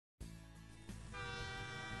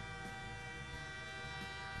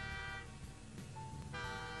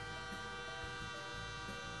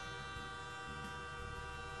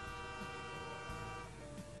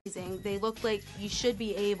They look like you should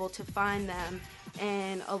be able to find them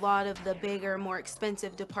in a lot of the bigger, more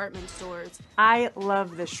expensive department stores. I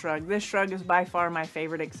love this shrug. This shrug is by far my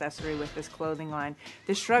favorite accessory with this clothing line.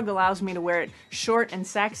 This shrug allows me to wear it short and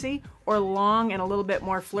sexy or long and a little bit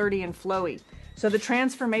more flirty and flowy. So the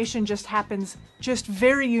transformation just happens just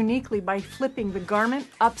very uniquely by flipping the garment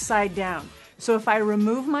upside down. So if I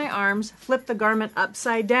remove my arms, flip the garment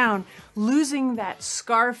upside down, losing that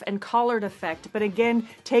scarf and collared effect, but again,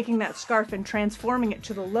 taking that scarf and transforming it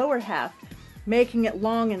to the lower half, making it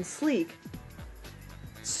long and sleek.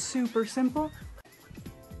 Super simple.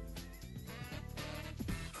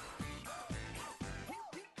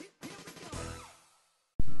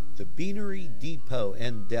 The Beanery Depot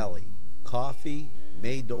and Deli. Coffee,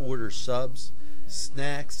 made-to-order subs,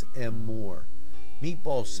 snacks, and more.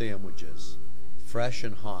 Meatball sandwiches, fresh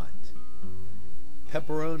and hot.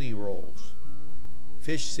 Pepperoni rolls,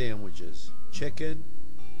 fish sandwiches, chicken,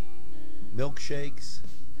 milkshakes.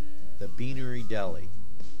 The Beanery Deli.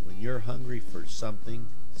 When you're hungry for something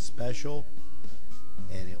special,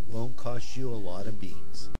 and it won't cost you a lot of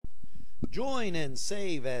beans. Join and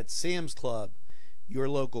save at Sam's Club, your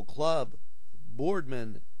local club,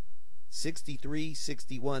 Boardman,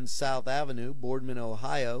 6361 South Avenue, Boardman,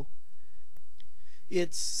 Ohio.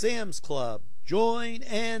 It's Sam's Club. Join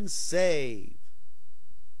and save.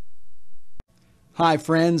 Hi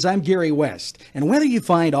friends, I'm Gary West, and whether you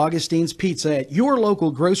find Augustine's Pizza at your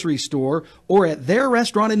local grocery store or at their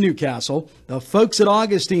restaurant in Newcastle, the folks at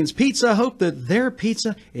Augustine's Pizza hope that their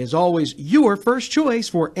pizza is always your first choice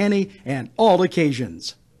for any and all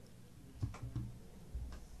occasions.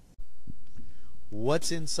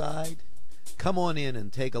 What's inside? Come on in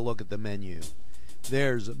and take a look at the menu.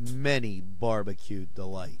 There's many barbecue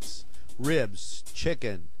delights, ribs,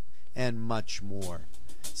 chicken, and much more.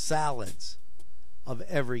 Salads of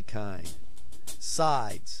every kind,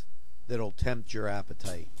 sides that'll tempt your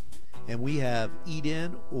appetite. And we have eat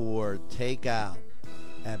in or take out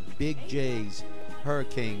at Big J's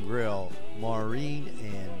Hurricane Grill. Maureen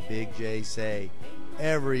and Big J say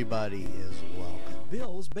everybody is welcome.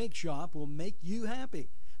 Bill's Bake Shop will make you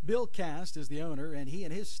happy. Bill Cast is the owner, and he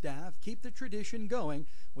and his staff keep the tradition going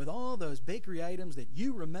with all those bakery items that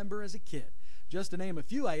you remember as a kid. Just to name a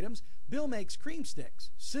few items, Bill makes cream sticks,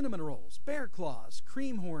 cinnamon rolls, bear claws,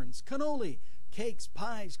 cream horns, cannoli, cakes,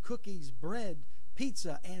 pies, cookies, bread,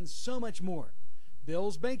 pizza, and so much more.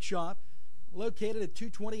 Bill's Bake Shop, located at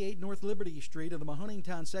 228 North Liberty Street in the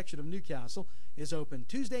Mahoningtown section of Newcastle, is open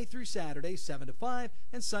Tuesday through Saturday, 7 to 5,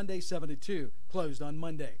 and Sunday, 7 to 2, closed on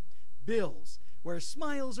Monday. Bill's, where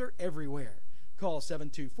smiles are everywhere. Call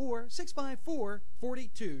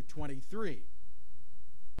 724-654-4223.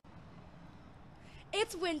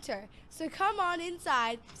 It's winter, so come on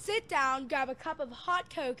inside, sit down, grab a cup of hot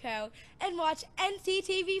cocoa, and watch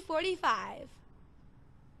NCTV45.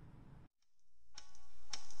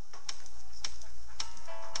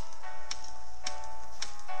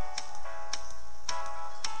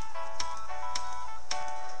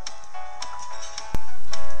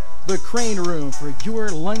 The Crane Room for your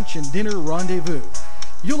lunch and dinner rendezvous.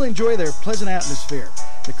 You'll enjoy their pleasant atmosphere.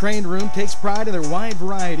 The Crane Room takes pride in their wide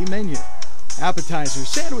variety menu. Appetizers,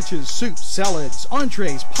 sandwiches, soups, salads,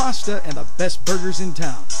 entrees, pasta, and the best burgers in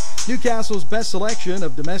town. Newcastle's best selection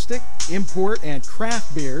of domestic, import, and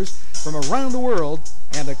craft beers from around the world,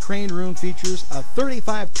 and the Crane Room features a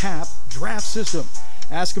 35-tap draft system.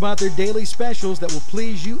 Ask about their daily specials that will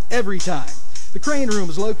please you every time. The Crane Room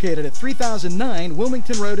is located at 3009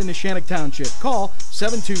 Wilmington Road in Neshannock Township. Call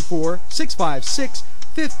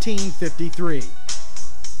 724-656-1553.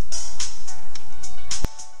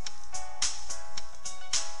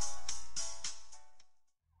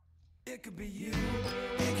 It could be you,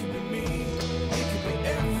 it could be me, it could be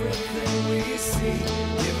everything we see.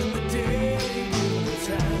 Given the day, given the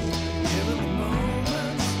time, given the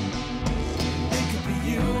moment. It could be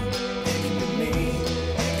you, it could be me,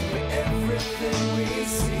 it could be everything we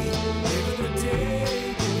see. Given the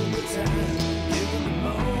day, given the time, given the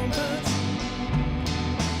moment.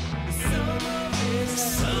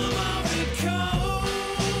 Some of it comes.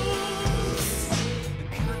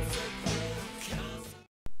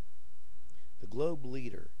 Globe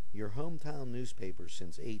Leader, your hometown newspaper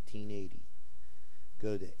since 1880.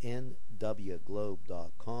 Go to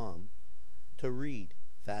nwglobe.com to read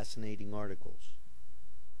fascinating articles.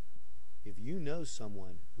 If you know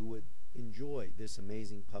someone who would enjoy this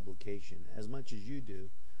amazing publication as much as you do,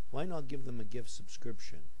 why not give them a gift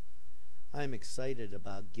subscription? I am excited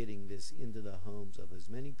about getting this into the homes of as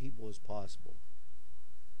many people as possible.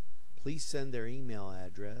 Please send their email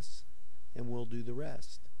address and we'll do the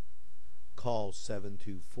rest. Call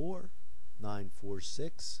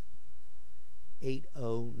 946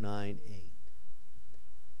 8098.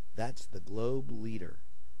 That's the Globe Leader,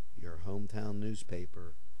 your hometown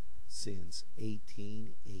newspaper since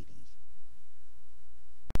 1880.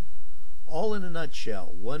 All in a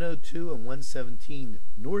nutshell, 102 and 117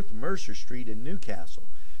 North Mercer Street in Newcastle.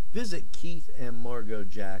 Visit Keith and Margot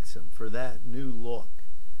Jackson for that new look.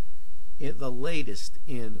 The latest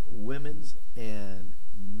in women's and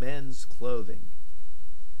men's clothing.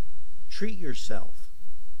 Treat yourself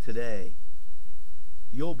today.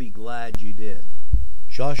 You'll be glad you did.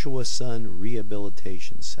 Joshua Sun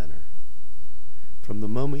Rehabilitation Center. From the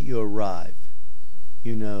moment you arrive,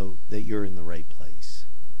 you know that you're in the right place.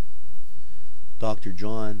 Dr.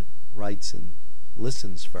 John writes and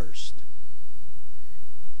listens first.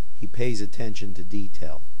 He pays attention to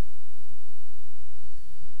detail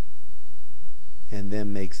and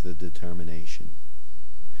then makes the determination.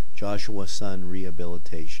 Joshua Sun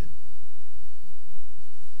Rehabilitation.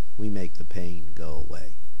 We make the pain go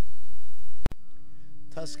away.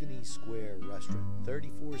 Tuscany Square Restaurant,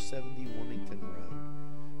 3470 Wilmington Road,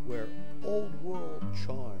 where old world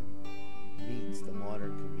charm meets the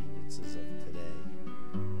modern conveniences of today.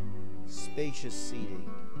 Spacious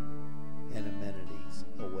seating and amenities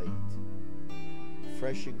await.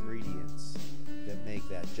 Fresh ingredients that make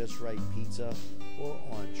that just right pizza or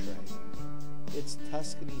entree. It's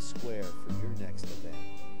Tuscany Square for your next event.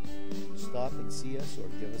 Stop and see us or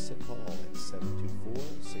give us a call at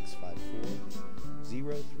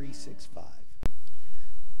 724-654-0365.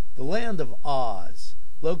 The Land of Oz,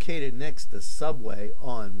 located next to Subway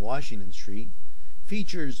on Washington Street,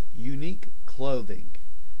 features unique clothing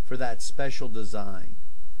for that special design,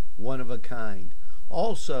 one of a kind.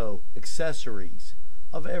 Also accessories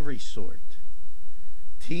of every sort.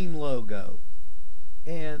 Team logo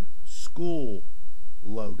and school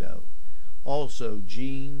logo. Also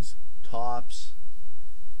jeans, tops.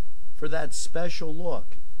 For that special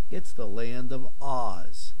look, it's the Land of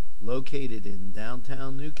Oz, located in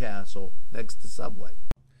downtown Newcastle next to Subway.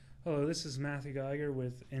 Hello, this is Matt Geiger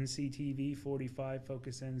with NCTV45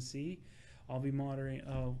 Focus NC. I'll be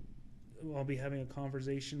having a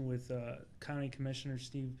conversation with County Commissioner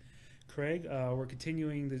Steve Craig. We're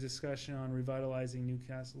continuing the discussion on revitalizing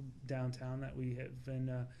Newcastle downtown that we've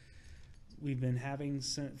been having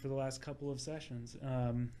for the last couple of sessions.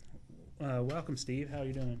 Welcome, Steve. How are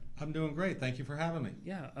you doing? I'm doing great. Thank you for having me.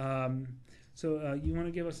 Yeah. So you want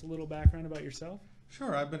to give us a little background about yourself?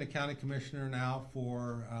 Sure. I've been a county commissioner now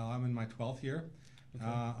for, I'm in my 12th year. Okay.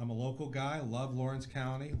 I'm a local guy, love Lawrence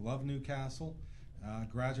County, love Newcastle,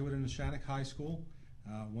 graduated in Shannock High School,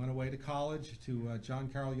 went away to college to John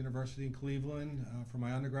Carroll University in Cleveland for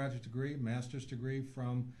my undergraduate degree, master's degree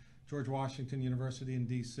from George Washington University in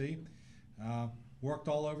D.C. Worked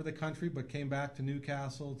all over the country, but came back to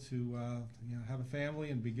Newcastle to have a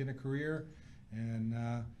family and begin a career. And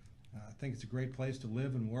I think it's a great place to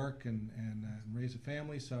live and work and raise a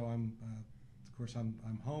family. So of course,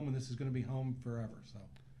 I'm home, and this is going to be home forever. So.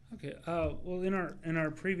 Okay. Well, in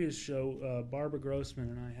our previous show, Barbara Grossman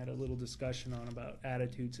and I had a little discussion about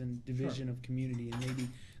attitudes and division of community, and maybe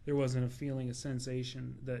there wasn't a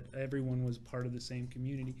sensation that everyone was part of the same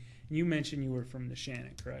community. And you mentioned you were from the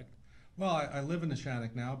Shannock, correct? Well, I live in the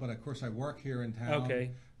Shannock now, but of course I work here in town.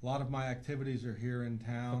 Okay. A lot of my activities are here in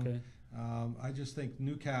town. Okay. I just think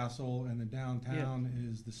Newcastle and the downtown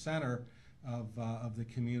is the center of the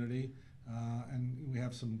community. And we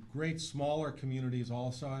have some great smaller communities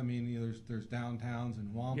also. I mean, there's downtowns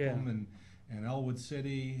in Wampum and Elwood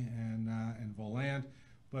City and Volant.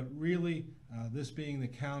 But really, this being the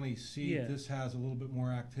county seat, this has a little bit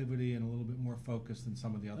more activity and a little bit more focus than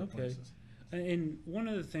some of the other places. And one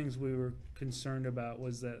of the things we were concerned about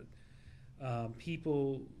was that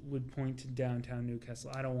people would point to downtown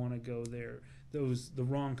Newcastle. I don't want to go there. The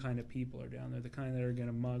wrong kind of people are down there, the kind that are going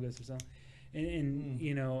to mug us or something. And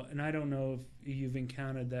and I don't know if you've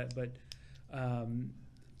encountered that, but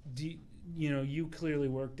you clearly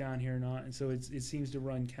work down here or not, and so it seems to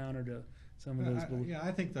run counter to some of those beliefs.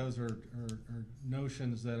 I think those are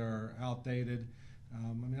notions that are outdated. I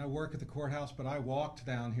mean, I work at the courthouse, but I walked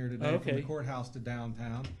down here today from the courthouse to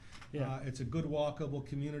downtown. Yeah. It's a good walkable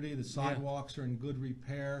community. The sidewalks are in good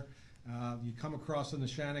repair. You come across in the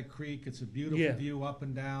Shannock Creek. It's a beautiful view up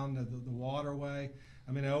and down the waterway.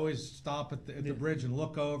 I mean, I always stop at the bridge and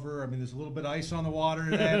look over. I mean, there's a little bit of ice on the water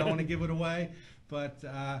today. I don't want to give it away. But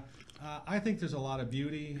I think there's a lot of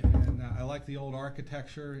beauty, and I like the old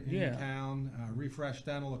architecture in town. Refresh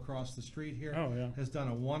Dental across the street here has done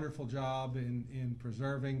a wonderful job in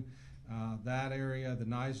preserving that area, the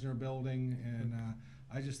Neisner building, and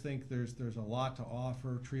I just think there's a lot to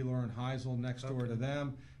offer. Treelor and Heisel next door to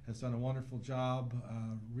them, has done a wonderful job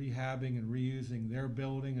rehabbing and reusing their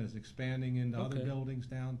building, is expanding into other buildings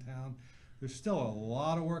downtown. There's still a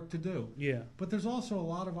lot of work to do. Yeah. But there's also a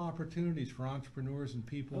lot of opportunities for entrepreneurs and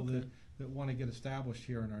people that want to get established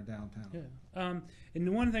here in our downtown. Yeah. And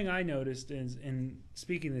the one thing I noticed is, in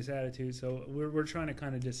speaking of this attitude, so we're trying to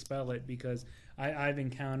kind of dispel it, because I've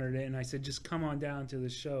encountered it, and I said, just come on down to the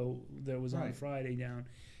show that was on Friday down,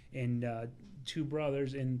 and two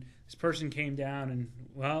brothers, and this person came down, and,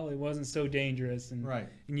 well, it wasn't so dangerous. And,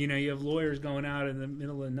 and you know, you have lawyers going out in the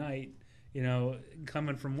middle of the night, you know,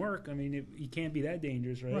 coming from work. I mean, you can't be that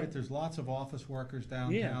dangerous, right? Right. There's lots of office workers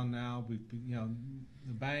downtown now. You know,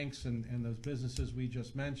 the banks and those businesses we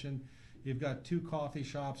just mentioned. You've got two coffee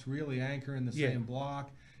shops really anchor in the same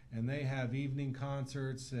block, and they have evening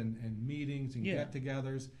concerts and meetings and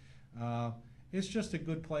get-togethers. It's just a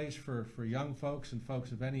good place for young folks and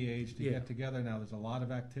folks of any age to get together. Now, there's a lot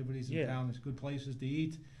of activities in town. There's good places to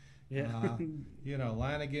eat. You know,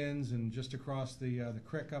 Lanigan's, and just across the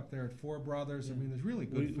creek up there at Four Brothers. I mean, there's really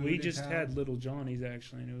good food. We just had Little Johnny's,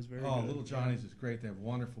 actually, and it was very good. Oh, Little Johnny's is great. They have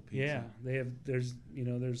wonderful pizza. Yeah, they have. There's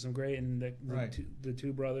some great, and the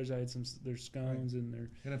two brothers. I had their scones and their.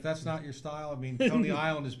 And if that's not your style, I mean, Coney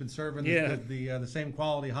Island has been serving the same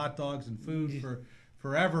quality hot dogs and food for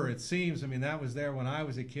forever. It seems. I mean, that was there when I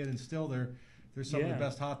was a kid, and still there's some of the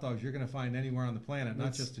best hot dogs you're going to find anywhere on the planet,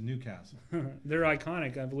 not just in Newcastle. They're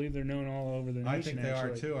iconic. I believe they're known all over the nation. I think they are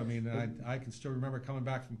too. I mean, I can still remember coming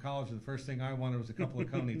back from college, and the first thing I wanted was a couple of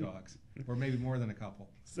Coney dogs, or maybe more than a couple.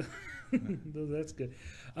 So, that's good.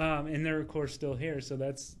 And they're, of course, still here, so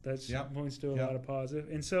that's points to a lot of positive.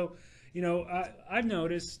 And so, you know, I've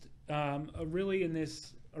noticed really in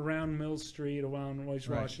this around Mill Street, around Royce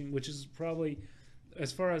Washington, which is probably,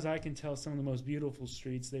 as far as I can tell, some of the most beautiful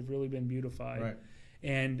streets. They've really been beautified. Right.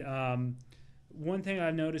 And one thing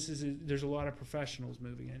I've noticed is there's a lot of professionals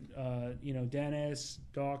moving in. You know, dentists,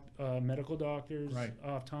 medical doctors,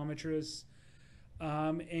 optometrists,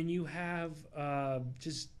 and you have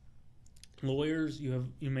just lawyers. You have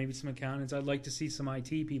maybe some accountants. I'd like to see some IT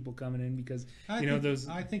people coming in, because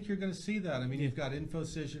I think you're going to see that. I mean, you've got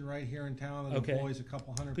InfoCision right here in town that employs a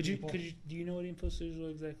couple hundred people. Do you know what InfoCision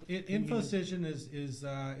is exactly? InfoCision is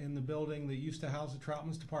in the building that used to house the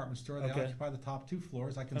Troutman's department store. They occupy the top 2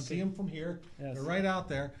 floors. I can see them from here. Yes. They're right out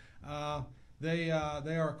there. They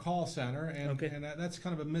are a call center, and that's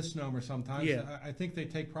kind of a misnomer sometimes. I think they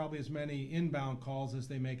take probably as many inbound calls as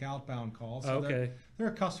they make outbound calls. So they're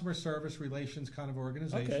a customer service relations kind of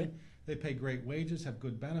organization. They pay great wages, have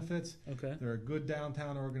good benefits. They're a good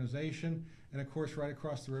downtown organization. And, of course, right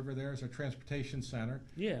across the river there is a transportation center.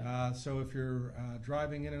 So if you're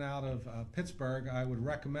driving in and out of Pittsburgh, I would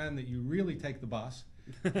recommend that you really take the bus.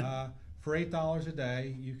 For $8 a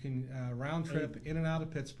day, you can round trip in and out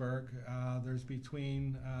of Pittsburgh. There's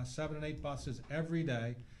between 7 and 8 buses every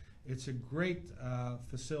day. It's a great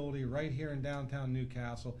facility right here in downtown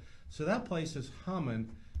Newcastle. So that place is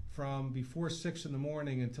humming from before 6 in the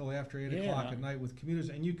morning until after 8 o'clock at night with commuters.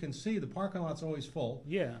 And you can see the parking lot's always full.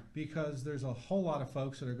 Because there's a whole lot of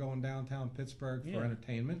folks that are going downtown Pittsburgh for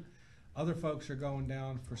entertainment. Other folks are going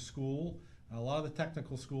down for school. A lot of the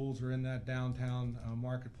technical schools are in that downtown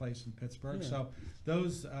marketplace in Pittsburgh. So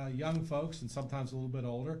those young folks, and sometimes a little bit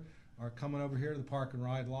older, are coming over here to the park and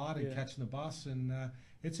ride lot and catching the bus. And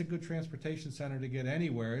it's a good transportation center to get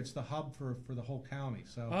anywhere. It's the hub for the whole county.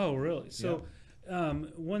 So. Oh, really? So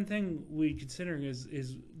one thing we considering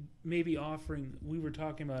is maybe offering, we were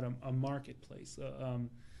talking about a marketplace,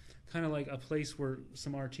 kind of like a place where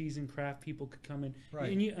some artisan craft people could come in.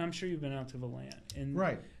 And I'm sure you've been out to Valant. And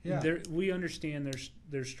we understand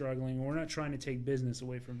they're struggling. We're not trying to take business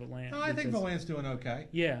away from Valant. No, I think Valant's doing okay.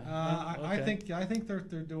 I think they're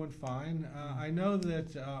doing fine. I know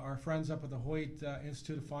that our friends up at the Hoyt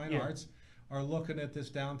Institute of Fine Arts are looking at this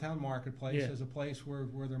downtown marketplace as a place where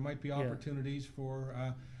there might be opportunities for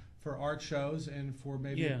art shows and for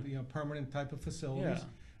maybe permanent type of facilities.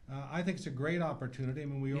 I think it's a great opportunity. I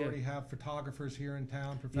mean, we already have photographers here in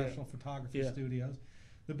town, professional photography studios.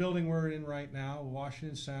 The building we're in right now,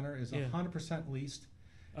 Washington Center, is 100% leased.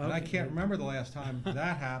 And I can't remember the last time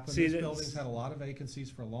that happened. This building's had a lot of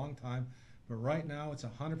vacancies for a long time. But right now, it's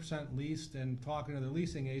 100% leased. And talking to the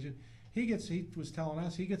leasing agent, he was telling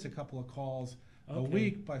us he gets a couple of calls a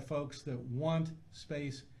week by folks that want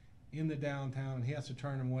space in the downtown, and he has to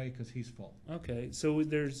turn them away because he's full. So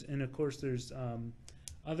there's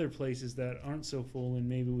other places that aren't so full, and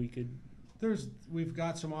maybe we could. We've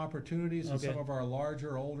got some opportunities in some of our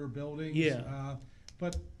larger, older buildings.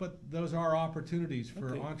 But those are opportunities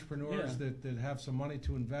for entrepreneurs that have some money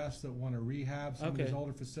to invest, that want to rehab some of these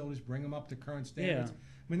older facilities, bring them up to current standards. I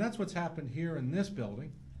mean, that's what's happened here in this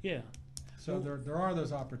building. Yeah. So there are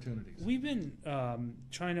those opportunities. We've been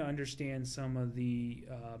trying to understand some of the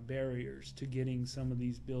barriers to getting some of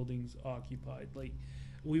these buildings occupied. Like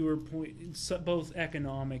we were both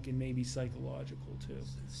economic and maybe psychological too.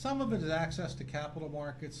 Some of it is access to capital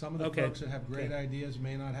markets. Some of the folks that have great ideas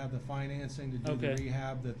may not have the financing to do the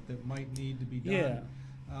rehab that might need to be done.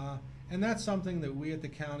 Yeah. And that's something that we at the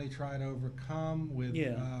county try to overcome with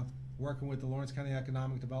working with the Lawrence County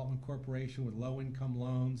Economic Development Corporation with low-income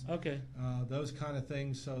loans. Those kind of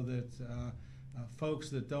things, so that folks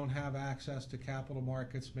that don't have access to capital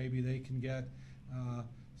markets, maybe they can get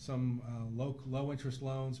some low-interest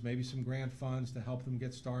loans, maybe some grant funds to help them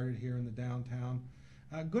get started here in the downtown.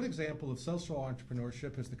 A good example of social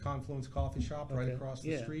entrepreneurship is the Confluence Coffee Shop right across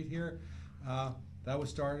the street here. That was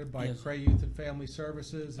started by Cray Youth and Family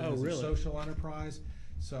Services as a social enterprise.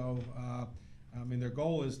 So, I mean, their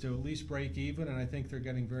goal is to at least break even, and I think they're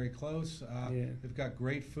getting very close. They've got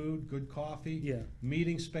great food, good coffee,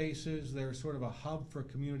 meeting spaces. They're sort of a hub for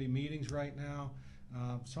community meetings right now.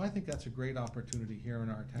 So I think that's a great opportunity here in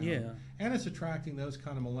our town. And it's attracting those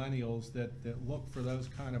kind of millennials that look for those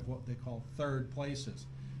kind of what they call third places.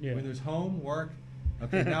 When there's home, work,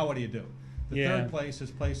 okay, now what do you do? The third place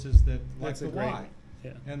is places that like the Y.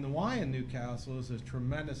 And the Y in Newcastle is a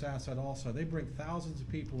tremendous asset also. They bring thousands of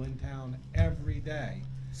people in town every day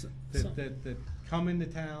that come into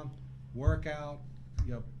town, work out,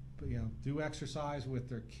 do exercise with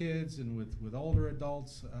their kids and with older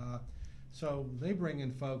adults. So they bring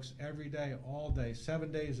in folks every day, all day,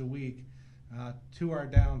 7 days a week to our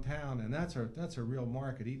downtown, and that's a real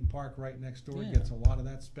market. Eaton Park right next door gets a lot of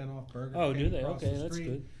that spin-off Burger King. Oh, do they? Okay, that's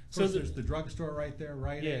good. Of course, there's the drugstore right there,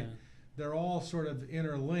 Rite Aid. They're all sort of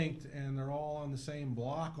interlinked, and they're all on the same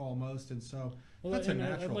block almost, and so that's a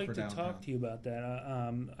natural I'd like for to downtown. talk to you about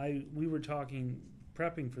that. We were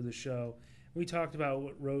prepping for the show. We talked about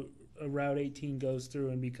what Route 18 goes through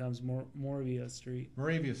and becomes Moravia Street.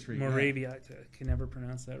 Moravia Street. Moravia. I can never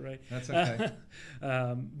pronounce that right. That's okay.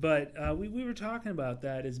 But we were talking about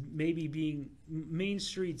that as maybe being main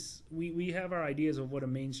streets. We have our ideas of what a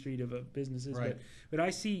main street of a business is, but I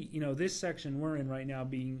see this section we're in right now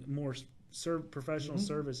being more professional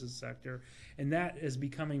services sector, and that is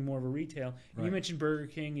becoming more of a retail. And you mentioned Burger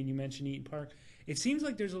King and you mentioned Eaton Park. It seems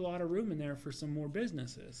like there's a lot of room in there for some more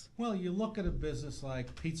businesses. Well, you look at a business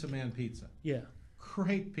like Pizza Man Pizza.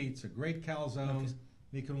 Great pizza, great calzones.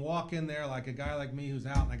 You can walk in there like a guy like me who's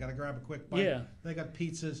out and I got to grab a quick bite. They got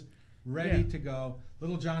pizzas ready to go.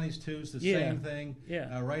 Little Johnny's Two's the same thing.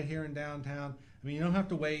 Right here in downtown. I mean, you don't have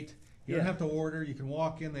to wait. You don't have to order. You can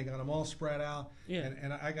walk in. They got them all spread out.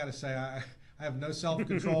 And I got to say, I have no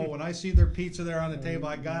self-control. When I see their pizza there on the table,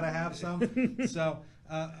 I got to have some. So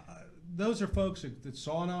those are folks that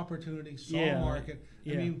saw an opportunity, saw a market.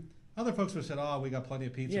 I mean, other folks would have said, "Oh, we got plenty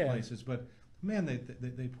of pizza places," but man,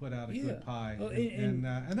 they put out a good pie, and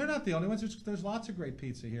they're not the only ones. There's lots of great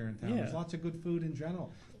pizza here in town. There's lots of good food in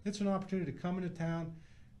general. It's an opportunity to come into town,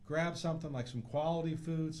 grab something like some quality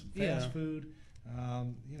food, some fast food.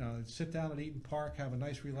 Sit down at Eaton Park, have a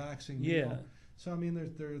nice relaxing meal. So I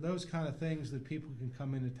mean, there are those kind of things that people can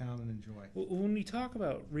come into town and enjoy. When we talk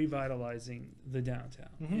about revitalizing the downtown,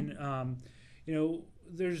 and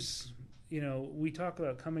there's we talk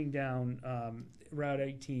about coming down Route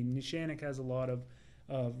 18. Neshannock has a lot of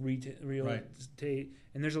real estate,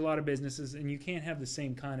 and there's a lot of businesses, and you can't have the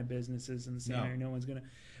same kind of businesses in the same area. No one's gonna.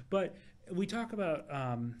 But we talk about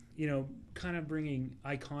kind of bringing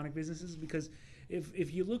iconic businesses, because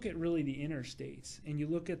if you look at really the interstates and you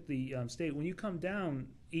look at the state, when you come down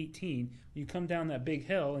 18, when you come down that big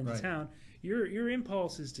hill into town, your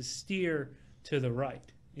impulse is to steer to the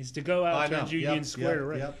right, is to go out to Union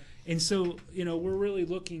Square, And so we're really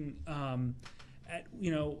looking at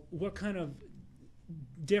what kind of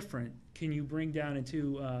different can you bring down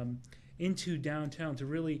into downtown to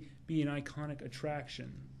really be an iconic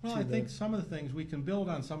attraction. Well, I think some of the things, we can build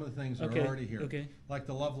on some of the things that are already here, like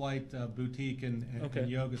the Love Light Boutique and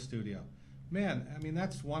Yoga Studio. Man, I mean,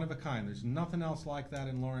 that's one of a kind. There's nothing else like that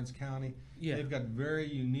in Lawrence County. They've got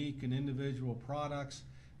very unique and individual products,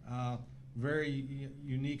 very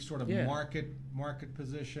unique sort of market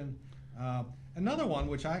position. Another one,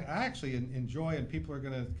 which I actually enjoy, and people are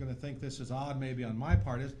going to think this is odd maybe on my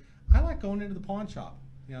part, is I like going into the pawn shop.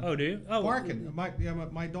 Oh, do you? Oh, barking.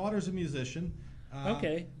 My daughter's a musician.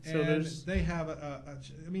 Okay, so and they have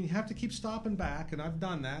I mean, you have to keep stopping back, and I've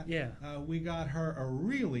done that. Yeah. We got her a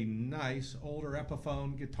really nice older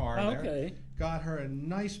Epiphone guitar there. Okay. Got her a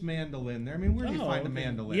nice mandolin there. I mean, where do you find a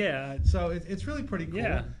mandolin? Yeah. So it's really pretty cool.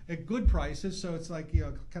 Yeah. At good prices, so it's like, you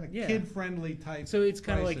know, kind of kid-friendly type. So it's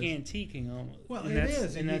kind of like prices. antiquing almost. Well, and it that's,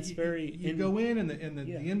 is, and that's very. You go in, and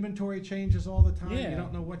the inventory changes all the time. Yeah. You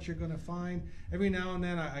don't know what you're going to find. Every now and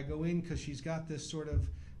then, I go in because she's got this sort of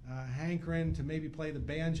hankering to maybe play the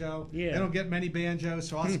banjo. Yeah. They don't get many banjos,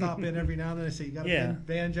 so I'll stop in every now and then and say, you got a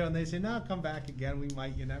banjo? And they say, no, come back again. We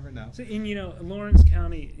might. You never know. So, and, you know, Lawrence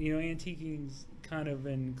County, you know, antiquing's kind of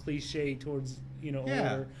in cliche towards, you know,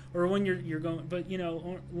 older, or when you're going, but, you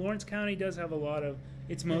know, Lawrence County does have a lot of,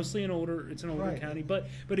 it's mostly an older county, but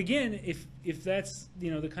again, if that's,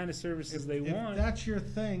 you know, the kind of services they want, if that's your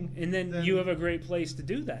thing, and then you have a great place to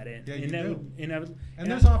do that in. Yeah, and you that do.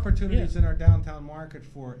 And there's opportunities in our downtown market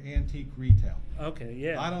for antique retail. Okay,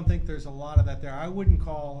 yeah. I don't think there's a lot of that there. I wouldn't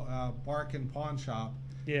call Barkin Pawn Shop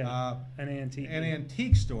an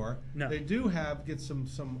antique store. No. They do get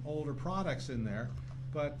some older products in there,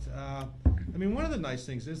 but I mean, one of the nice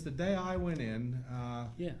things is the day I went in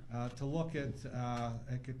to look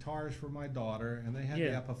at guitars for my daughter, and they had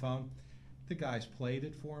the Epiphone. The guys played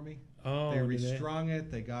it for me. Oh, they restrung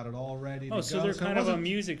it. They got it all ready to go. So they're kind of a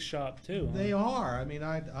music shop too. They are. I mean,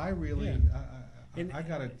 I really. I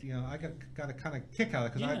got to kind of kick out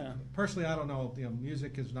of it because personally I don't know. You know,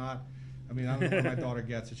 music is not. I mean, I don't know where my daughter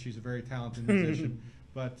gets it. She's a very talented musician,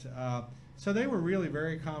 but so they were really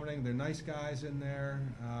very accommodating. They're nice guys in there.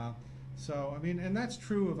 So I mean, and that's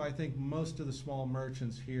true of I think most of the small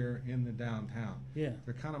merchants here in the downtown. Yeah,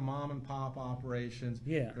 they're kind of mom and pop operations.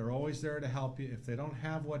 Yeah, they're always there to help you. If they don't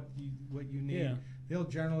have what you need, they'll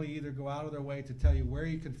generally either go out of their way to tell you where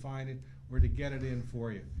you can find it or to get it in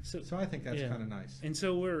for you. So I think that's kind of nice. And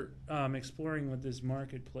so we're exploring with this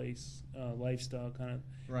marketplace lifestyle kind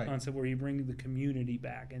of concept where you bring the community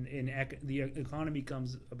back, and the economy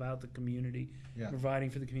comes about the community,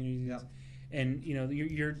 providing for the community. Yeah. And you know,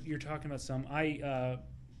 you're talking about some. My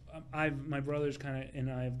brothers kind of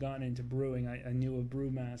and I have gotten into brewing. I knew a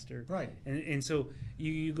brewmaster. Right. And so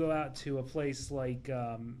you go out to a place like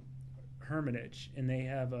Hermitage, and they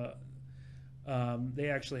have they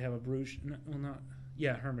actually have a brew.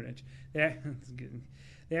 Hermitage.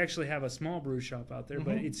 They actually have a small brew shop out there,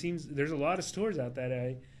 but it seems there's a lot of stores out that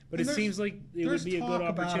way. But it seems like it would be a good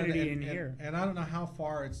opportunity in here. And I don't know how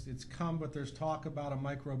far it's come, but there's talk about a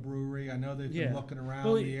microbrewery. I know they've been looking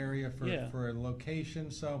around the area for a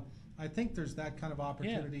location. So I think there's that kind of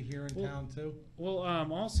opportunity here in town too. Well,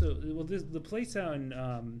 also, the place out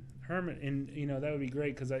in Hermit, and you know that would be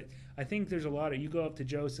great because I think there's a lot of. You go up to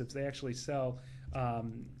Joseph's, they actually sell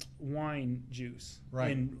wine juice,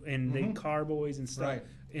 and they carboys and stuff. Right.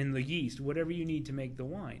 In the yeast, whatever you need to make the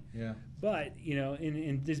wine. Yeah. But you know,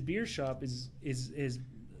 in this beer shop is in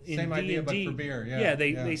same idea, but for beer. Yeah.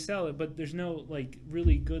 They sell it, but there's no like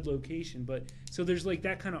really good location. But so there's like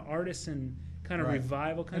that kind of artisan kind of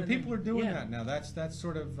revival kind of thing. And people are doing that now. That's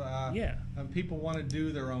sort of people want to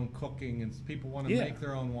do their own cooking, and people want to make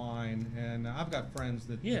their own wine. And I've got friends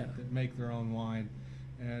that make their own wine.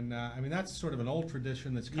 And I mean, that's sort of an old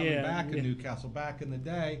tradition that's coming back in Newcastle. Back in the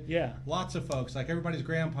day, lots of folks, like everybody's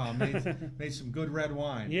grandpa, made some good red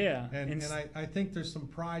wine. Yeah. And I think there's some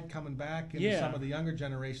pride coming back in some of the younger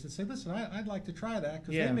generation that say, listen, I'd like to try that,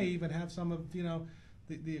 because they may even have some of, you know,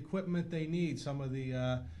 the equipment they need, some of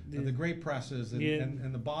the grape presses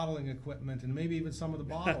and the bottling equipment, and maybe even some of the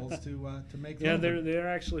bottles to make. Yeah, they're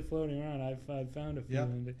actually floating around. I've found a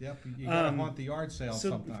few. Yep. You gotta haunt the yard sale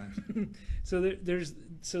sometimes. So there's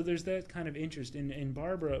that kind of interest. And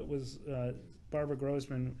Barbara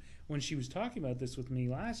Grossman, when she was talking about this with me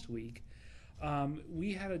last week,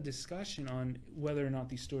 we had a discussion on whether or not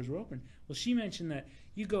these stores were open. Well, she mentioned that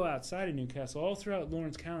you go outside of Newcastle, all throughout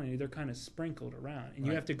Lawrence County, they're kind of sprinkled around, and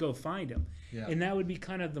you have to go find them. Yeah. And that would be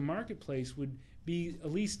kind of the marketplace would be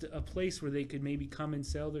at least a place where they could maybe come and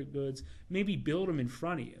sell their goods, maybe build them in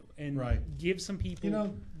front of you, and give some people. You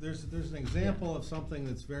know, there's an example of something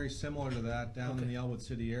that's very similar to that down in the Elwood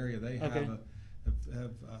City area. They have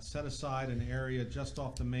have set aside an area just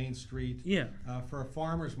off the main street for a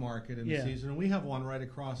farmer's market in the season. And we have one right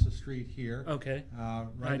across the street here. Okay.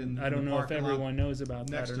 I don't know if everyone knows about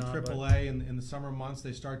that or not. Next to AAA in the summer months.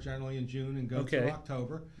 They start generally in June and go through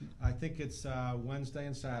October. I think it's Wednesday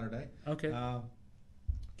and Saturday. Okay.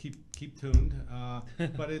 Keep tuned.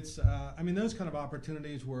 But it's, I mean, those kind of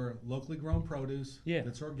opportunities where locally grown produce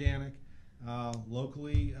that's organic,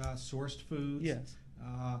 locally sourced foods. Yes.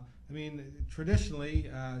 I mean, traditionally,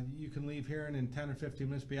 you can leave here and in 10 or 15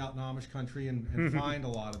 minutes be out in Amish country and find a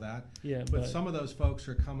lot of that. Yeah, but some of those folks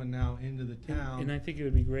are coming now into the town. And I think it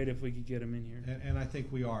would be great if we could get them in here. And I think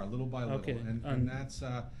we are, little by little. Okay. And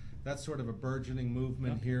that's sort of a burgeoning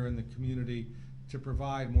movement here in the community to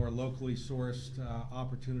provide more locally sourced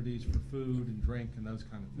opportunities for food and drink and those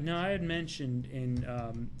kind of things. Now, I had mentioned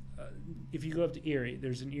if you go up to Erie,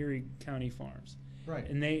 there's an Erie County Farms. Right.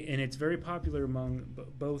 And it's very popular among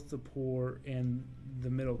both the poor and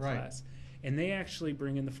the middle class. And they actually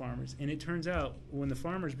bring in the farmers. And it turns out when the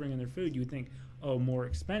farmers bring in their food, you would think, oh, more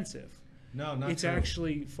expensive. No, not It's true.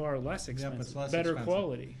 actually far less expensive. Yep, it's less better expensive.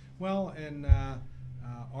 quality. Well, and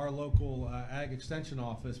our local Ag Extension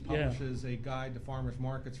Office publishes a guide to farmers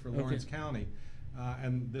markets for Lawrence County.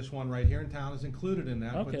 And this one right here in town is included in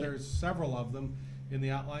that. But there's several of them in the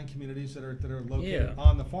outlying communities that are located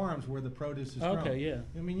on the farms where the produce is grown.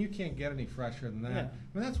 I mean, you can't get any fresher than that.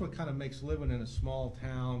 I mean, that's what kind of makes living in a small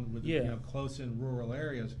town with close-in rural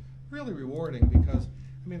areas really rewarding, because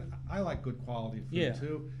I mean, I like good quality food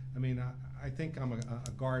too. I mean, I think I'm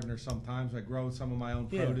a gardener sometimes. I grow some of my own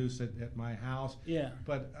produce at my house.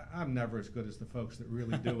 But I'm never as good as the folks that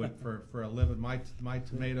really do it for a living. My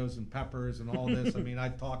tomatoes and peppers and all this. I mean, I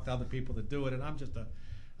talk to other people that do it, and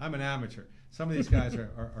I'm an amateur. Some of these guys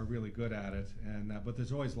are really good at it, and but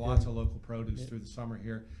there's always lots of local produce through the summer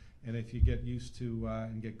here. And if you get used to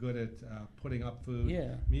and get good at putting up food,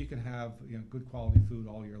 I mean, you can have good quality food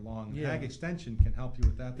all year long. Ag Extension can help you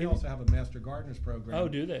with that. They also have a Master Gardeners program. Oh,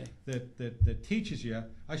 do they? That teaches you.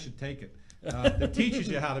 I should take it. That teaches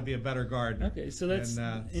you how to be a better gardener. Okay, so that's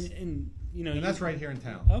and that's right here in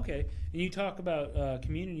town. Okay, and you talk about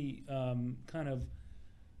community kind of.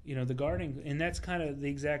 The gardening, and that's kind of the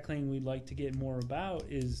exact thing we'd like to get more about,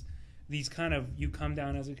 is these kind of, you come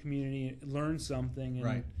down as a community, learn something,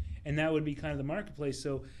 and that would be kind of the marketplace.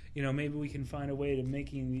 So, maybe we can find a way to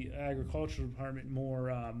making the agricultural department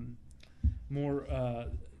more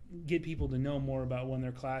get people to know more about when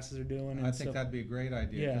their classes are doing. And I think that'd be a great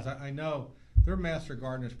idea, because I know their Master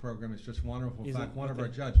Gardeners program is just wonderful. In fact, one of our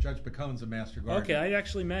Judge Bacone's a Master Gardener. Okay, I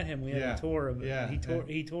actually met him. We had a tour of it.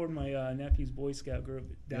 He toured my nephew's Boy Scout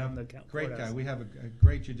group down the courthouse. Great guy. We have a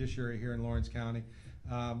great judiciary here in Lawrence County.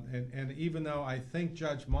 And even though I think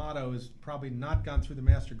Judge Motto has probably not gone through the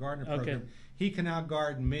Master Gardener program, he can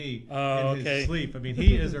out-garden me in his sleep. I mean,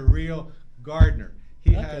 he is a real gardener.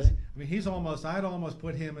 He has. I mean, I'd almost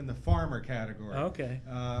put him in the farmer category. Okay.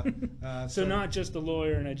 So not just a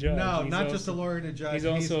lawyer and a judge. No, not just a lawyer and a judge. He's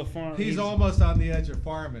also a farmer. He's almost on the edge of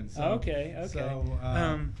farming. So, okay.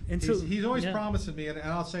 So, he's always promising me, and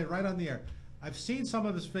I'll say right on the air, I've seen some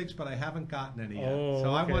of his figs, but I haven't gotten any yet.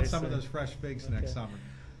 So I want some of those fresh figs next summer.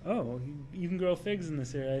 Oh, you can grow figs in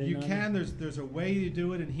this area. You can. There's a way to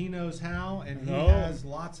do it, and he knows how, and he has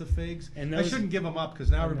lots of figs. And I shouldn't give them up, because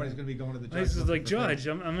now everybody's going to be going to the judge. This is like, Judge,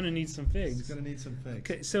 I'm going to need some figs. He's going to need some figs.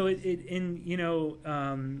 Okay, so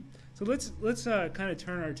so let's kind of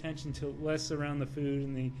turn our attention to less around the food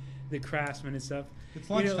and the craftsmen and stuff. It's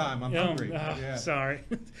lunchtime. I'm hungry. Sorry.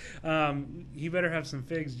 You better have some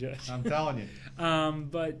figs, Judge. I'm telling you.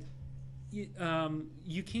 But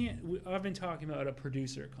you can't. I've been talking about a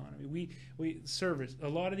producer economy. We service. A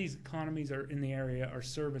lot of these economies are in the area are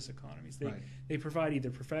service economies. They provide either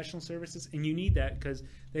professional services, and you need that because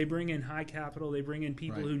they bring in high capital. They bring in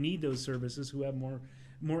people who need those services, who have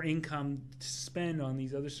more income to spend on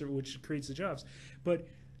these other services, which creates the jobs. But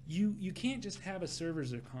you can't just have a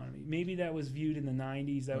service economy. Maybe that was viewed in the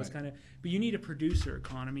 90s. That was kind of, but you need a producer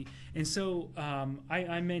economy. And so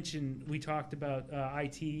I mentioned, we talked about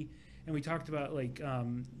IT. And we talked about like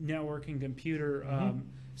networking, computer,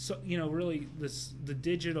 so really the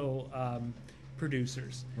digital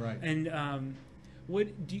producers. Right. And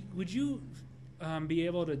would you be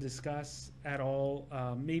able to discuss at all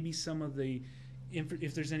maybe some of the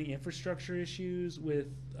if there's any infrastructure issues with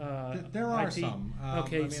there are IT? some.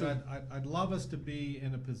 Okay, I'd love us to be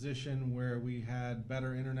in a position where we had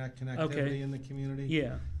better internet connectivity in the community.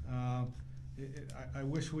 Yeah. I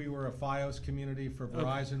wish we were a FiOS community. For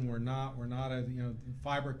Verizon, we're not. We're not a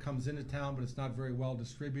fiber comes into town, but it's not very well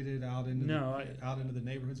distributed out into the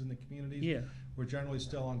neighborhoods and the communities. Yeah. We're generally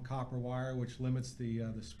still on copper wire, which limits the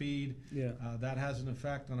speed. Yeah. That has an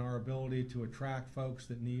effect on our ability to attract folks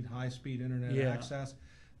that need high-speed internet access.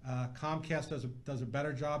 Comcast does a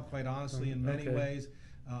better job, quite honestly, in many ways,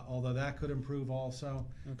 although that could improve also.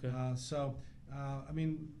 Okay. I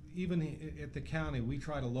mean, even at the county, we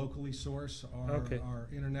try to locally source our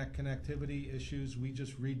internet connectivity issues. We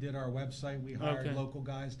just redid our website. We hired local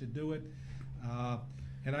guys to do it.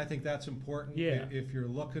 And I think that's important. Yeah. If you're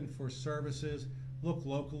looking for services, look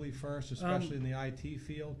locally first, especially in the IT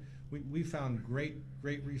field. we found great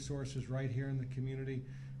resources right here in the community.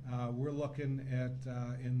 We're looking at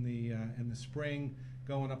in the spring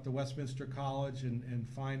going up to Westminster College and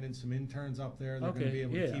finding some interns up there. They're going to be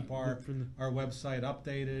able to keep our website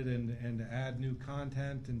updated and to add new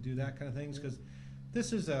content and do that kind of things, because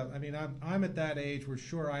this is I mean, I'm at that age where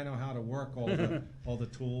sure I know how to work all the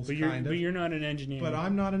tools, but you're not an engineer. But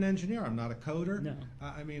I'm not an engineer. I'm not a coder. No.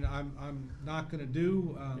 I mean, I'm not going to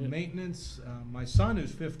do maintenance. My son,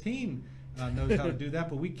 who's 15, knows how to do that,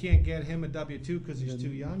 but we can't get him a W-2 because he's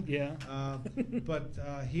too young. Yeah. But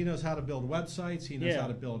he knows how to build websites. He knows how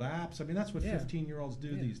to build apps. I mean, that's what 15-year-olds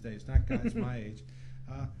do these days, not guys my age.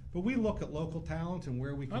 But we look at local talent and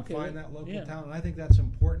where we can find that local talent, and I think that's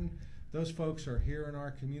important. Those folks are here in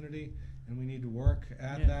our community, and we need to work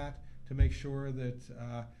at that to make sure that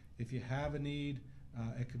if you have a need,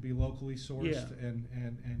 it could be locally sourced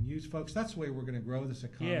and use folks. That's the way we're going to grow this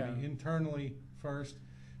economy, internally first.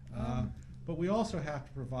 But we also have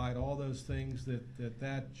to provide all those things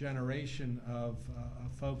that generation of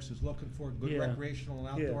folks is looking for: good recreational and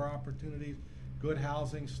outdoor opportunities, good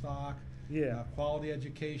housing stock, quality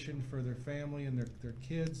education for their family and their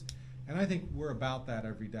kids. And I think we're about that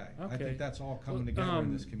every day. I think that's all coming together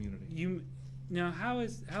in this community. Now, how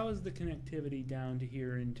is the connectivity down to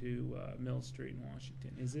here into Mill Street in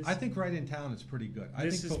Washington? Is this? I think right in town it's pretty good.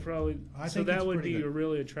 This is probably so that would be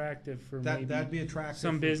really attractive for that'd be attractive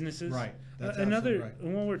some businesses. Right. That's another right.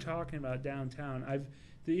 when we're talking about downtown,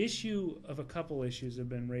 the issue of a couple issues have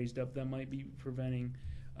been raised up that might be preventing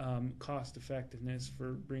cost effectiveness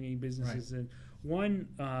for bringing businesses in. One,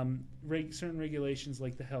 certain regulations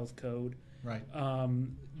like the health code. Right.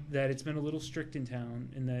 That it's been a little strict in town,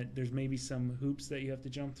 and that there's maybe some hoops that you have to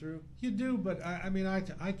jump through. You do, but I mean,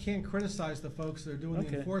 I can't criticize the folks that are doing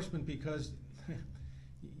the enforcement, because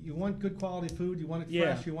you want good quality food, you want it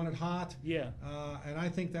fresh, you want it hot. Yeah. And I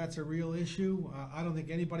think that's a real issue. I don't think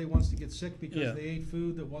anybody wants to get sick because they ate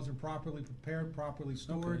food that wasn't properly prepared, properly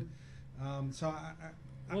stored. So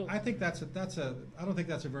I think I don't think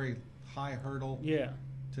that's a very high hurdle.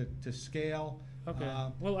 To scale. Okay.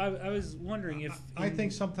 Well, I was wondering if I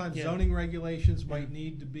think sometimes zoning regulations might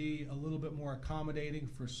need to be a little bit more accommodating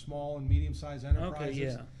for small and medium-sized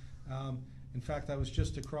enterprises. In fact, I was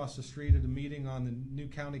just across the street at a meeting on the new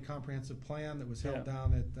county comprehensive plan that was held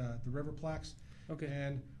down at the Riverplex.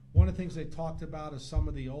 And one of the things they talked about is some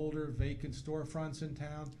of the older vacant storefronts in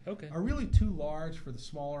town are really too large for the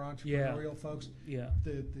smaller entrepreneurial folks.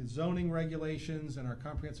 The zoning regulations and our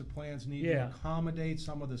comprehensive plans need to accommodate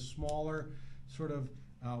some of the smaller sort of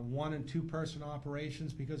 1- and 2-person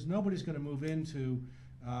operations, because nobody's going to move into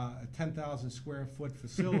a 10,000 square foot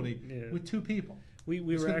facility with 2 people.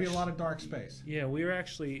 It's going to be a lot of dark space. Yeah, we were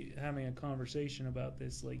actually having a conversation about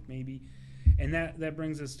this, like maybe, and that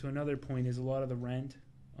brings us to another point: is a lot of the rent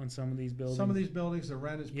on some of these buildings. Some of these buildings, the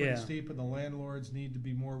rent is pretty steep, and the landlords need to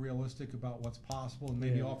be more realistic about what's possible and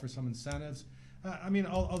maybe offer some incentives. I mean,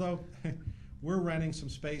 although we're renting some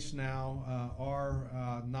space now.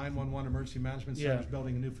 Our 911 emergency management center is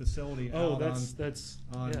building a new facility on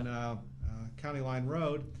County Line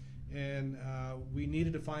Road, and we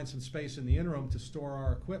needed to find some space in the interim to store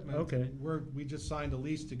our equipment. We just signed a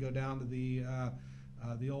lease to go down to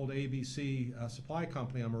the old ABC supply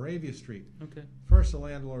company on Moravia Street. First, the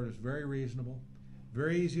landlord is very reasonable,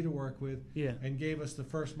 very easy to work with, and gave us the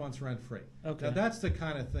first month's rent free. Now that's the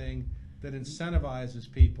kind of thing that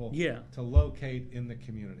incentivizes people to locate in the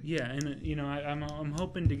community. And I'm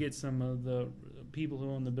hoping to get some of the people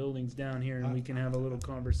who own the buildings down here, and we can have a little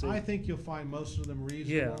conversation. I think you'll find most of them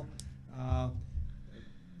reasonable.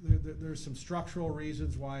 There's some structural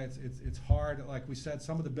reasons why it's hard. Like we said,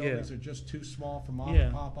 some of the buildings are just too small for mom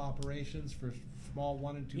and pop operations, for small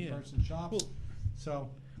 1- and 2-person shops.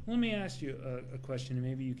 Let me ask you a question, and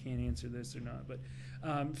maybe you can't answer this or not, but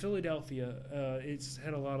Philadelphia, it's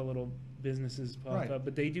had a lot of little businesses pop up,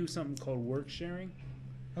 but they do something called work sharing.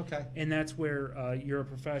 And that's where you're a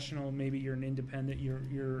professional, maybe you're an independent,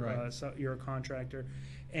 you're a contractor,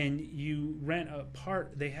 and you rent a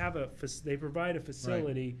part. They provide a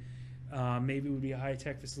facility. Maybe it would be a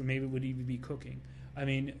high-tech facility. Maybe it would even be cooking. I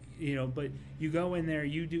mean, but you go in there,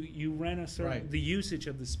 you rent the usage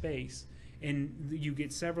of the space, and you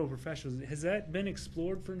get several professionals. Has that been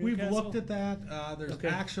explored for Newcastle? We've looked at that. There's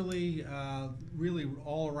actually really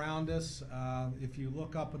all around us. If you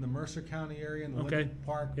look up in the Mercer County area, in the Linden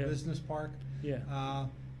Park Business Park,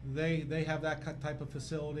 they have that type of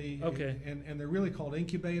facility. Okay. And they're really called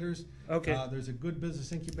incubators. Okay. There's a good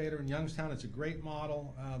business incubator in Youngstown. It's a great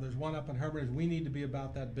model. There's one up in Hermitage. We need to be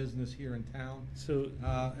about that business here in town. So,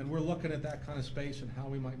 and we're looking at that kind of space and how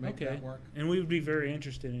we might make that work. And we would be very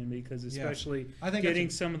interested in it because especially I think getting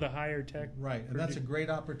some of the higher tech. Right, and that's a great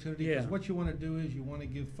opportunity because what you want to do is you want to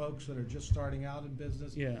give folks that are just starting out in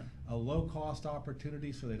business a low-cost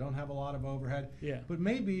opportunity so they don't have a lot of overhead. But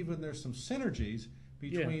maybe even there's some synergies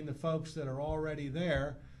between the folks that are already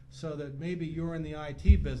there, so that maybe you're in the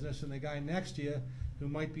IT business and the guy next to you who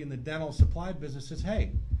might be in the dental supply business says,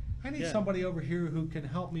 hey, I need somebody over here who can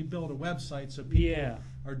help me build a website so people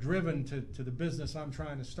are driven to the business I'm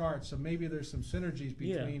trying to start. So maybe there's some synergies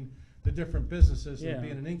between the different businesses and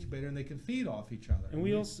being an incubator, and they can feed off each other. And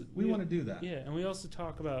we want to do that. Yeah, and we also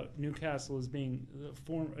talk about Newcastle as being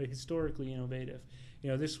historically innovative. You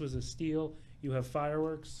know, this was a steel. You have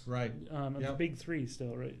fireworks. Right. The big three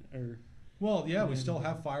still, right? Well, we still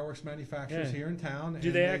have fireworks manufacturers here in town.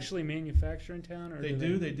 Do they actually manufacture in town? Or they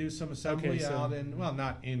do. They do some assembly out in, well,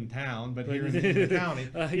 not in town, but here in the county.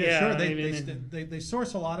 Sure. They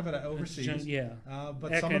source a lot of it overseas.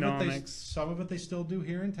 But some of it they still do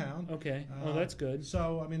here in town. Okay. Well, that's good.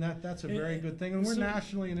 So, I mean, that's a very good thing. And we're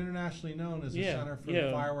nationally and internationally known as a center for the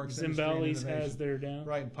fireworks industry and Zimballi's innovation. has their down.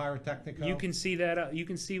 Right, and Pyrotechnico. You can see that. You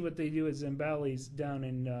can see what they do at Zimballi's down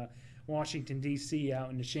in Washington, D.C. out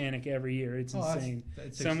in Neshannock every year. It's insane.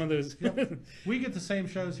 Some of those. We get the same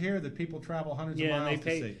shows here that people travel hundreds of miles to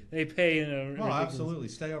see. They pay in a absolutely.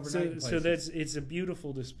 Stay overnight. So it's a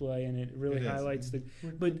beautiful display, and it really highlights the.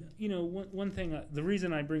 But one thing. The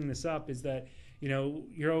reason I bring this up is that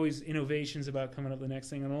you're always innovations about coming up with the next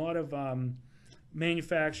thing, and a lot of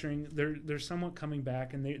manufacturing. They're somewhat coming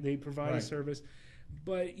back, and they provide a service,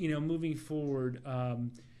 but moving forward.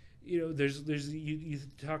 There's you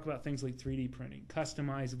talk about things like 3D printing,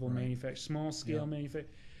 customizable manufacturing, small scale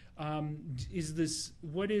manufacturing. Is this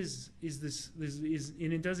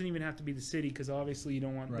and it doesn't even have to be the city, because obviously you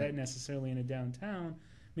don't want that necessarily in a downtown.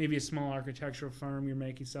 Maybe a small architectural firm, you're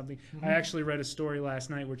making something. I actually read a story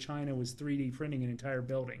last night where China was 3D printing an entire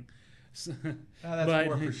building. That's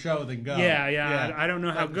more for show than go. Yeah. I don't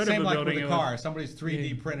know how good of a building with it a car. Somebody's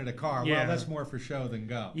 3D printed a car. Well, that's more for show than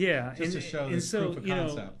go. Yeah, just to show this proof of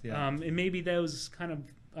concept. And maybe those kind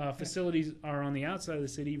of facilities are on the outside of the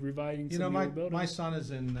city, reviving some of the buildings. My son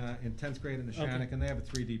is in 10th grade in Neshannock, and they have a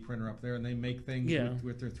 3D printer up there, and they make things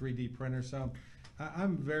with their 3D printer. So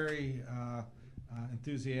I'm very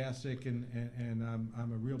enthusiastic, and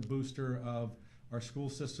I'm a real booster of our school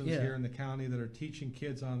systems here in the county that are teaching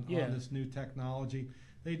kids on this new technology.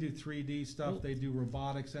 They do 3D stuff. They do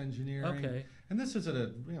robotics engineering. And this is at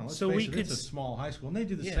a, let's face it, it's a small high school. And they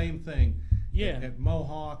do the same thing at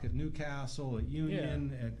Mohawk, at Newcastle, at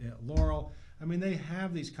Union, at Laurel. I mean, they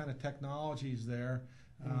have these kind of technologies there.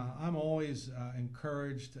 I'm always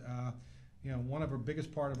encouraged. One of our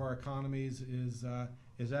biggest part of our economies is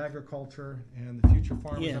agriculture, and the future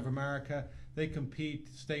farmers of America. They compete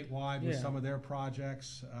statewide with some of their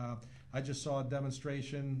projects. I just saw a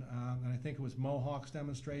demonstration, and I think it was Mohawk's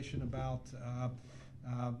demonstration about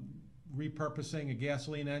repurposing a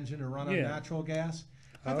gasoline engine to run on natural gas.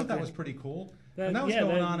 I thought that was pretty cool. And that was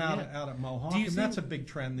going on out at Mohawk, and that's a big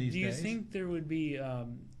trend these days. Do you think there would be,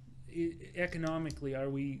 economically, are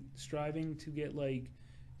we striving to get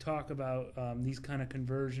talk about these kind of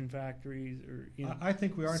conversion factories? I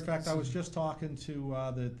think we are. In fact, I was just talking to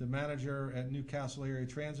the manager at Newcastle Area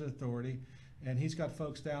Transit Authority, and he's got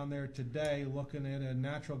folks down there today looking at a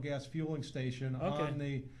natural gas fueling station on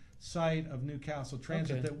the site of Newcastle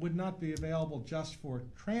Transit that would not be available just for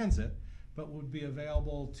transit, but would be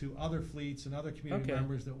available to other fleets and other community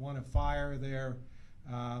members that want to fire their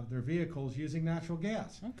vehicles using natural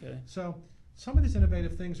gas. So some of these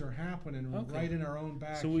innovative things are happening right in our own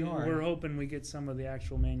backyard. So we're hoping we get some of the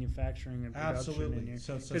actual manufacturing and production in here.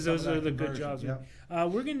 Because those are the good jobs.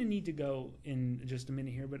 We're going to need to go in just a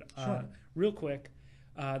minute here, but real quick,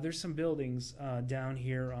 there's some buildings down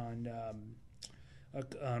here on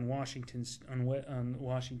Washington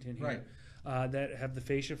here. That have the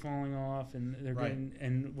fascia falling off, and they're getting,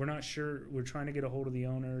 and we're not sure. We're trying to get a hold of the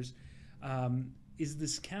owners. Is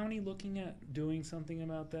this county looking at doing something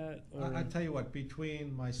about that? I tell you what,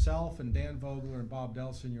 between myself and Dan Vogler and Bob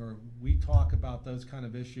Delsignor, we talk about those kind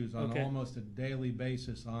of issues on almost a daily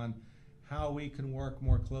basis on how we can work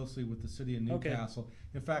more closely with the city of Newcastle.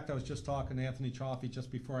 In fact, I was just talking to Anthony Chaffee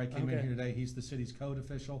just before I came in here today. He's the city's code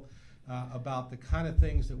official, about the kind of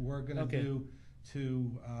things that we're going to do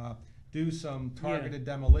to do some targeted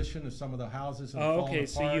demolition of some of the houses that have fallen apart.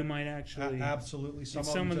 So you might actually absolutely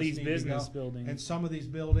some of these business buildings, and some of these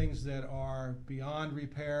buildings that are beyond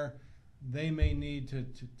repair, they may need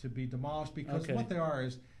to be demolished, because what they are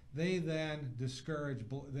is they then discourage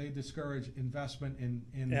investment in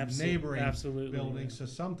neighboring buildings. So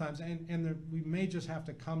sometimes, and we may just have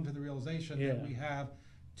to come to the realization that we have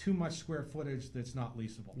too much square footage that's not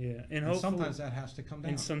leasable. Yeah, and sometimes that has to come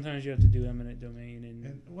down. And sometimes you have to do eminent domain.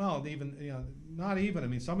 And well, even not even. I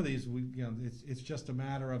mean, some of these it's just a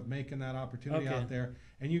matter of making that opportunity out there,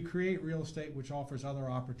 and you create real estate which offers other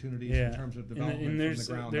opportunities in terms of development from the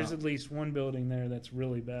ground up. There's at least one building there that's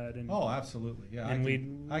really bad. And absolutely, yeah.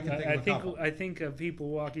 And I think of people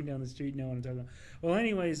walking down the street know what I'm talking about. Well,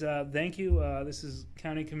 anyways, thank you. This is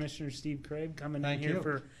County Commissioner Steve Craig coming in here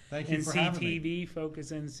for NCTV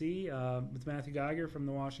Focus NC with Matthew Geiger from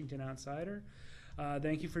the Washington Outsider.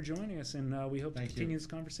 Thank you for joining us, and we hope to continue this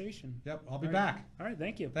conversation. Yep, I'll be back. All right,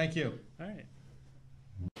 thank you. Thank you. All right.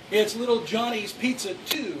 It's Little Johnny's Pizza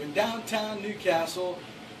 2 in downtown Newcastle,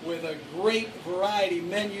 with a great variety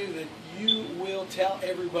menu that you will tell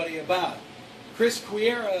everybody about. Chris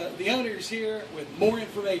Quiera, the owner, is here with more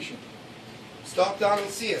information. Stop down and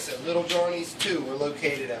see us at Little Johnny's 2. We're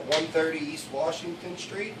located at 130 East Washington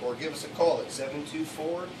Street, or give us a call at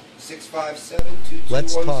 724-657-2210.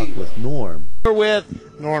 Let's talk with Norm. We're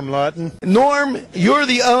with Norm Lutton. Norm, you're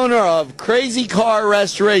the owner of Crazy Car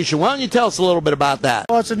Restoration. Why don't you tell us a little bit about that?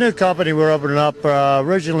 Well, it's a new company we're opening up.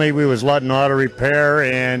 Originally, we was Lutton Auto Repair,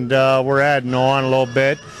 and we're adding on a little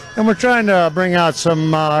bit. And we're trying to bring out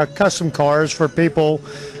some custom cars for people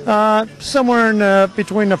somewhere in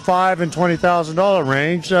between the $5,000 and $20,000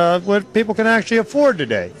 range, what people can actually afford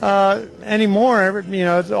today. Anymore,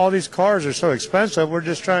 all these cars are so expensive. We're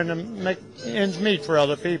just trying to make ends meet for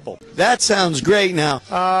other people. That sounds great now.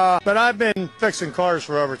 But I've been fixing cars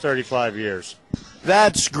for over 35 years.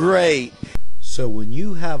 That's great. So when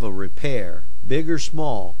you have a repair, big or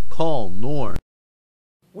small, call Norm.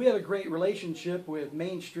 We have a great relationship with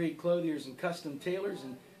Main Street Clothiers and Custom Tailors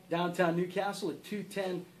in downtown Newcastle at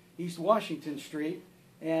 210 East Washington Street.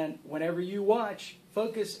 And whenever you watch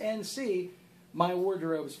Focus NC, my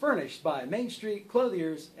wardrobe is furnished by Main Street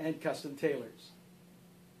Clothiers and Custom Tailors.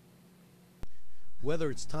 Whether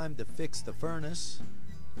it's time to fix the furnace,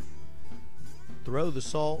 throw the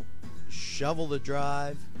salt, shovel the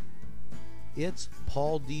drive, it's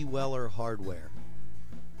Paul D. Weller Hardware.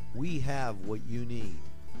 We have what you need.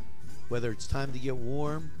 Whether it's time to get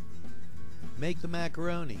warm, make the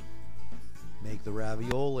macaroni, make the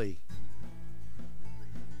ravioli,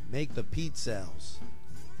 make the pizzelles,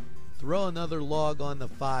 throw another log on the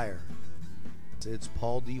fire. It's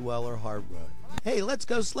Paul D. Weller Hardware. Hey, let's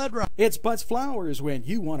go sled ride. It's Butts Flowers when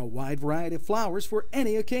you want a wide variety of flowers for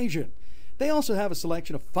any occasion. They also have a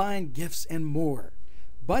selection of fine gifts and more.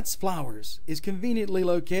 Butts Flowers is conveniently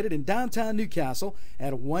located in downtown Newcastle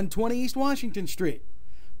at 120 East Washington Street.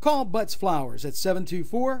 Call Butts Flowers at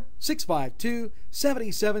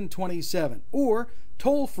 724-652-7727 or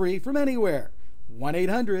toll free from anywhere,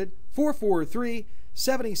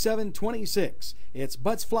 1-800-443-7726. It's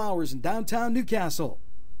Butts Flowers in downtown Newcastle.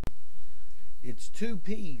 It's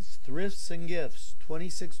 2P's Thrifts and Gifts,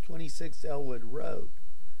 2626 Elwood Road,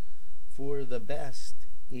 for the best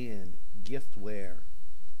in giftware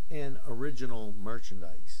and original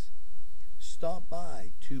merchandise. Stop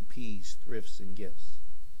by 2P's Thrifts and Gifts.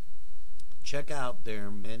 Check out their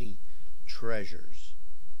many treasures.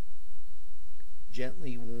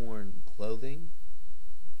 Gently worn clothing,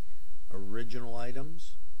 original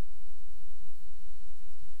items,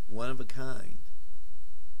 one of a kind,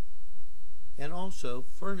 and also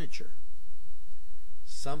furniture.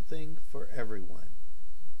 Something for everyone.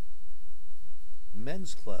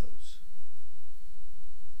 Men's clothes,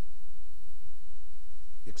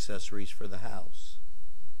 accessories for the house.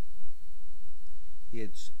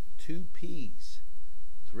 It's 2P's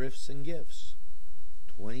Thrifts and Gifts,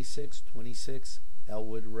 2626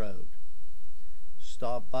 Elwood Road.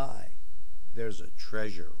 Stop by. There's a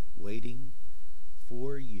treasure waiting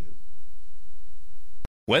for you.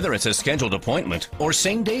 Whether it's a scheduled appointment or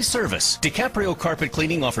same-day service, DiCaprio Carpet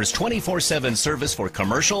Cleaning offers 24/7 service for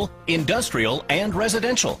commercial, industrial, and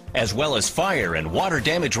residential, as well as fire and water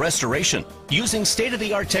damage restoration. Using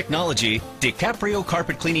state-of-the-art technology, DiCaprio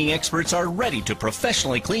Carpet Cleaning experts are ready to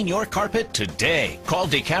professionally clean your carpet today. Call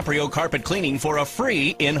DiCaprio Carpet Cleaning for a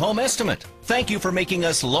free in-home estimate. Thank you for making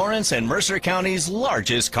us Lawrence and Mercer County's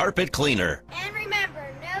largest carpet cleaner. And remember,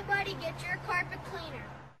 nobody gets your carpet cleaner.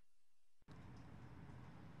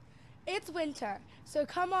 It's winter, so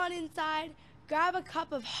come on inside, grab a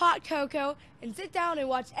cup of hot cocoa, and sit down and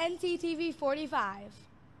watch NCTV45.